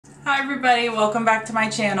Hi everybody, welcome back to my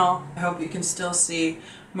channel. I hope you can still see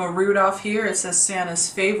my Rudolph here. It says Santa's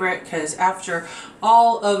favorite because after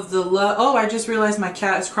all of the love... Oh, I just realized my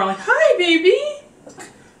cat is crawling. Hi baby!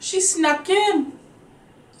 She snuck in.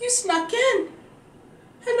 You snuck in.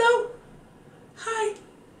 Hello. Hi.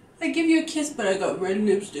 I give you a kiss, but I got red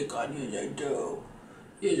lipstick on. Yes I do.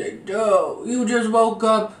 Yes I do. You just woke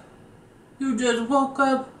up. You just woke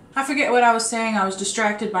up. I forget what I was saying. I was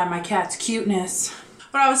distracted by my cat's cuteness.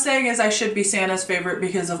 What I was saying is I should be Santa's favorite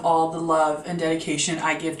because of all the love and dedication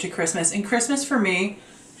I give to Christmas. And Christmas for me,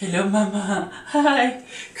 hello mama, hi.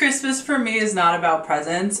 Christmas for me is not about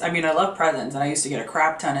presents. I mean, I love presents and I used to get a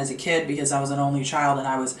crap ton as a kid because I was an only child and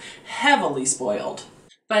I was heavily spoiled.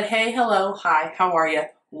 But hey, hello, hi, how are you?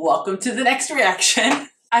 Welcome to the next reaction.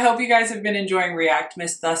 I hope you guys have been enjoying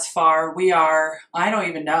Reactmas thus far. We are, I don't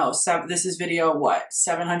even know, this is video, what,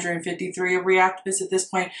 753 of Reactmas at this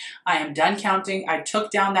point. I am done counting. I took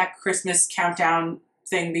down that Christmas countdown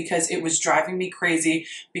thing because it was driving me crazy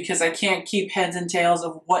because I can't keep heads and tails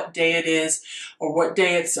of what day it is or what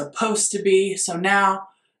day it's supposed to be. So now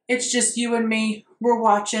it's just you and me. We're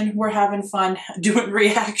watching, we're having fun doing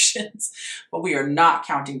reactions, but we are not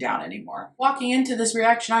counting down anymore. Walking into this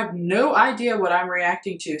reaction, I have no idea what I'm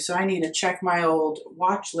reacting to, so I need to check my old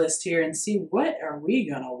watch list here and see what are we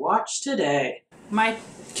gonna watch today. My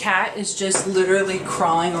cat is just literally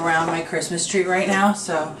crawling around my Christmas tree right now,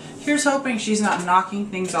 so here's hoping she's not knocking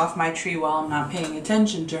things off my tree while I'm not paying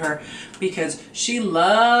attention to her because she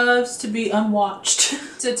loves to be unwatched.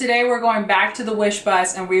 So today we're going back to the Wish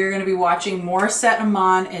Bus and we are going to be watching Morissette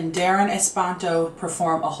and Darren Espanto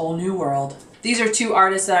perform A Whole New World. These are two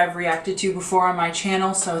artists that I've reacted to before on my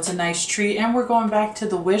channel, so it's a nice treat. And we're going back to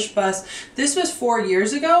the Wish Bus. This was 4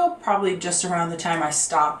 years ago, probably just around the time I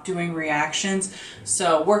stopped doing reactions.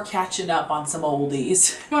 So we're catching up on some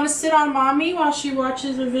oldies. You want to sit on mommy while she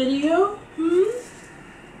watches a video?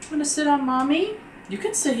 Want to sit on mommy? You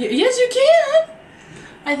can sit here. Yes, you can.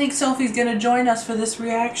 I think Sophie's going to join us for this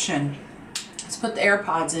reaction. Let's put the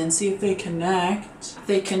AirPods in, see if they connect.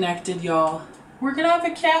 They connected, y'all. We're gonna have a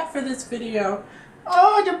cat for this video.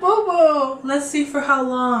 Oh, the boo-boo. Let's see for how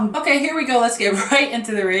long. Okay, here we go. Let's get right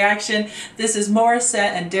into the reaction. This is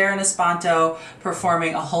Morissette and Darren Espanto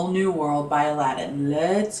performing A Whole New World by Aladdin.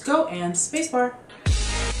 Let's go, and spacebar.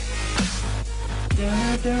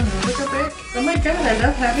 Oh my god, I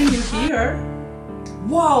love having you here.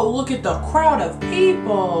 Whoa, look at the crowd of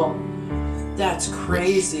people. That's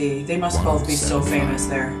crazy. They must both be so famous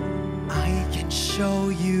there. I can show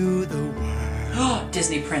you the world.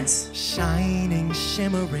 Disney Prince. Shining,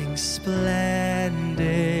 shimmering,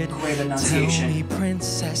 splendid. Great enunciation. Tell me,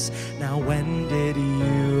 princess, now when did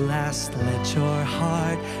you last let your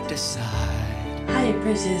heart decide? Hi,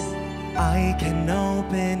 princess. I can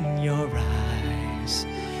open your eyes,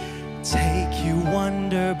 take you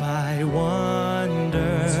wonder by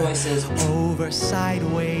wonder. His voice is over,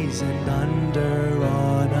 sideways, and under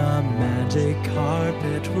on a magic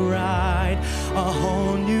carpet ride. A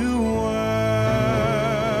whole new world.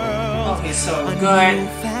 Oh, he's so a good. New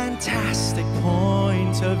fantastic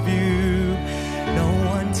point of view. No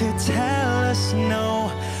one to tell us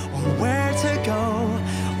no, or where to go,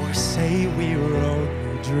 or say we're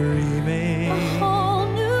only dreaming. A whole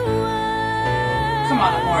new world. Come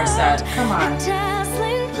on, Morissette. Come on. A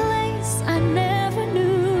dazzling place I never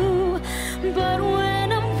knew, but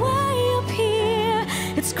when I'm way up here,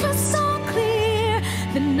 it's crystal clear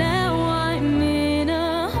that now I'm in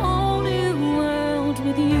a whole new world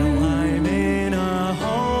with you. I'm in a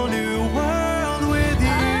whole new world with you.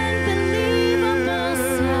 Unbelievable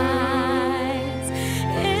sights,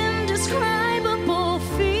 indescribable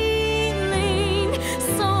feeling,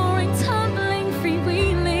 soaring, tumbling,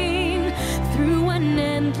 freewheeling through an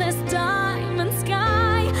endless diamond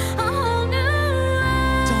sky. A whole new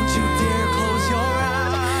world. Don't you dare close your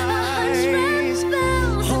eyes. 100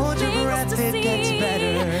 spells Hold and your things breath, to it gets see.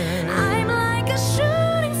 better. I'm like a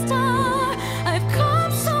shooting star. I've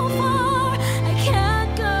come so far. I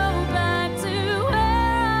can't go back to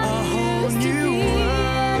where A I whole used to new be.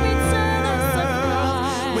 Every turn a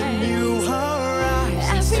surprise. when you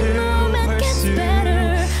arise Every to moment gets pursue. better.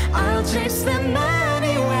 I'll chase them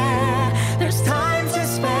anywhere. There's time to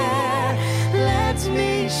spare. Let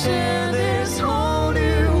me share this whole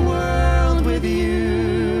new world with you.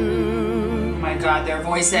 Oh my god, their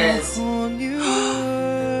voices. A whole new A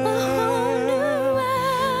whole world. new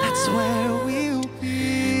world. That's where we'll be.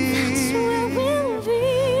 That's where we'll be.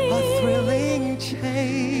 A thrilling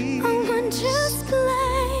change. A wondrous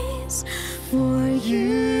place for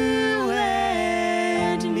you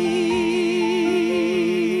and me.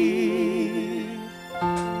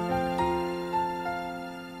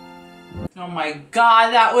 Oh my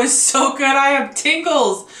God, that was so good. I have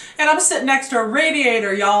tingles. And I'm sitting next to a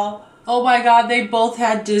radiator, y'all. Oh my God, they both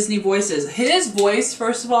had Disney voices. His voice,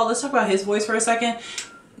 first of all, let's talk about his voice for a second,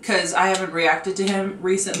 because I haven't reacted to him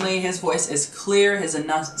recently. His voice is clear. His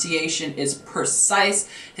enunciation is precise.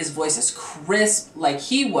 His voice is crisp, like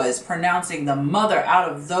he was pronouncing the mother out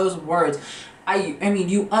of those words. I mean,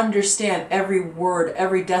 you understand every word,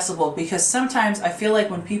 every decibel, because sometimes I feel like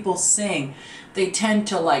when people sing, they tend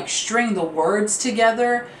to like string the words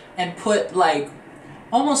together and put like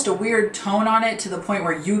almost a weird tone on it to the point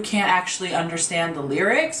where you can't actually understand the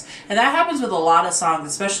lyrics. And that happens with a lot of songs,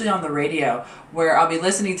 especially on the radio, where I'll be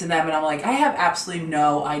listening to them and I'm like, I have absolutely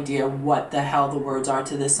no idea what the hell the words are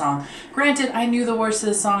to this song. Granted, I knew the words to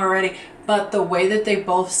this song already, but the way that they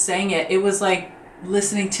both sang it, it was like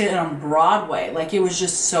listening to it on Broadway. Like, it was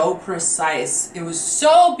just so precise. It was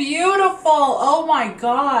so beautiful. Oh my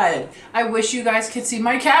God. I wish you guys could see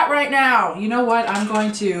my cat right now. You know what? I'm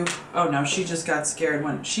going to, oh no, she just got scared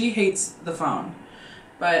when she hates the phone.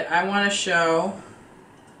 But I want to show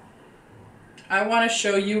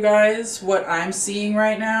you guys what I'm seeing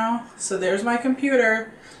right now. So there's my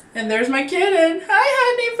computer and there's my kitten. Hi,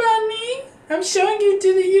 honey bunny. I'm showing you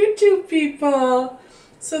to the YouTube people,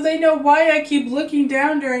 so they know why I keep looking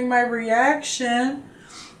down during my reaction.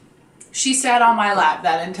 She sat on my lap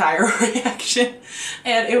that entire reaction,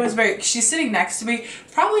 and it was she's sitting next to me,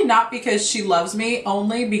 probably not because she loves me,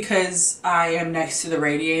 only because I am next to the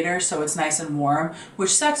radiator, so it's nice and warm,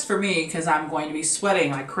 which sucks for me because I'm going to be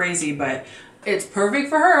sweating like crazy, but it's perfect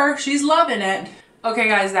for her. She's loving it. Okay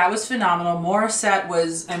guys, that was phenomenal. Morissette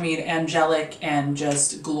was, I mean, angelic and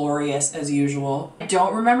just glorious as usual. I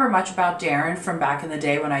don't remember much about Darren from back in the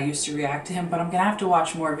day when I used to react to him, but I'm gonna have to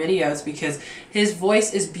watch more videos because his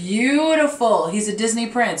voice is beautiful. He's a Disney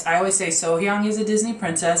prince. I always say Sohyang is a Disney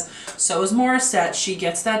princess. So is Morissette. She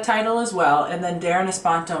gets that title as well. And then Darren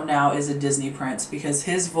Espanto now is a Disney prince because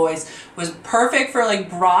his voice was perfect for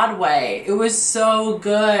like Broadway. It was so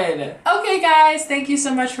good. Okay guys, thank you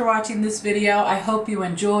so much for watching this video. I hope you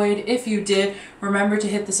enjoyed. If you did, remember to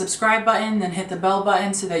hit the subscribe button, then hit the bell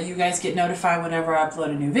button so that you guys get notified whenever I upload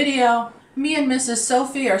a new video. Me and Mrs.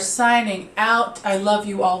 Sophie are signing out. I love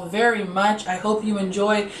you all very much. I hope you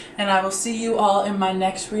enjoyed, and I will see you all in my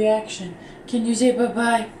next reaction. Can you say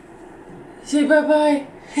bye-bye? Say bye-bye.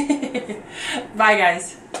 Bye,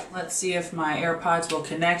 guys. Let's see if my AirPods will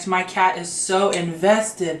connect. My cat is so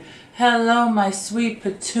invested. Hello, my sweet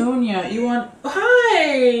Petunia. You want...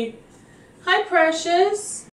 Hi! Hi, precious.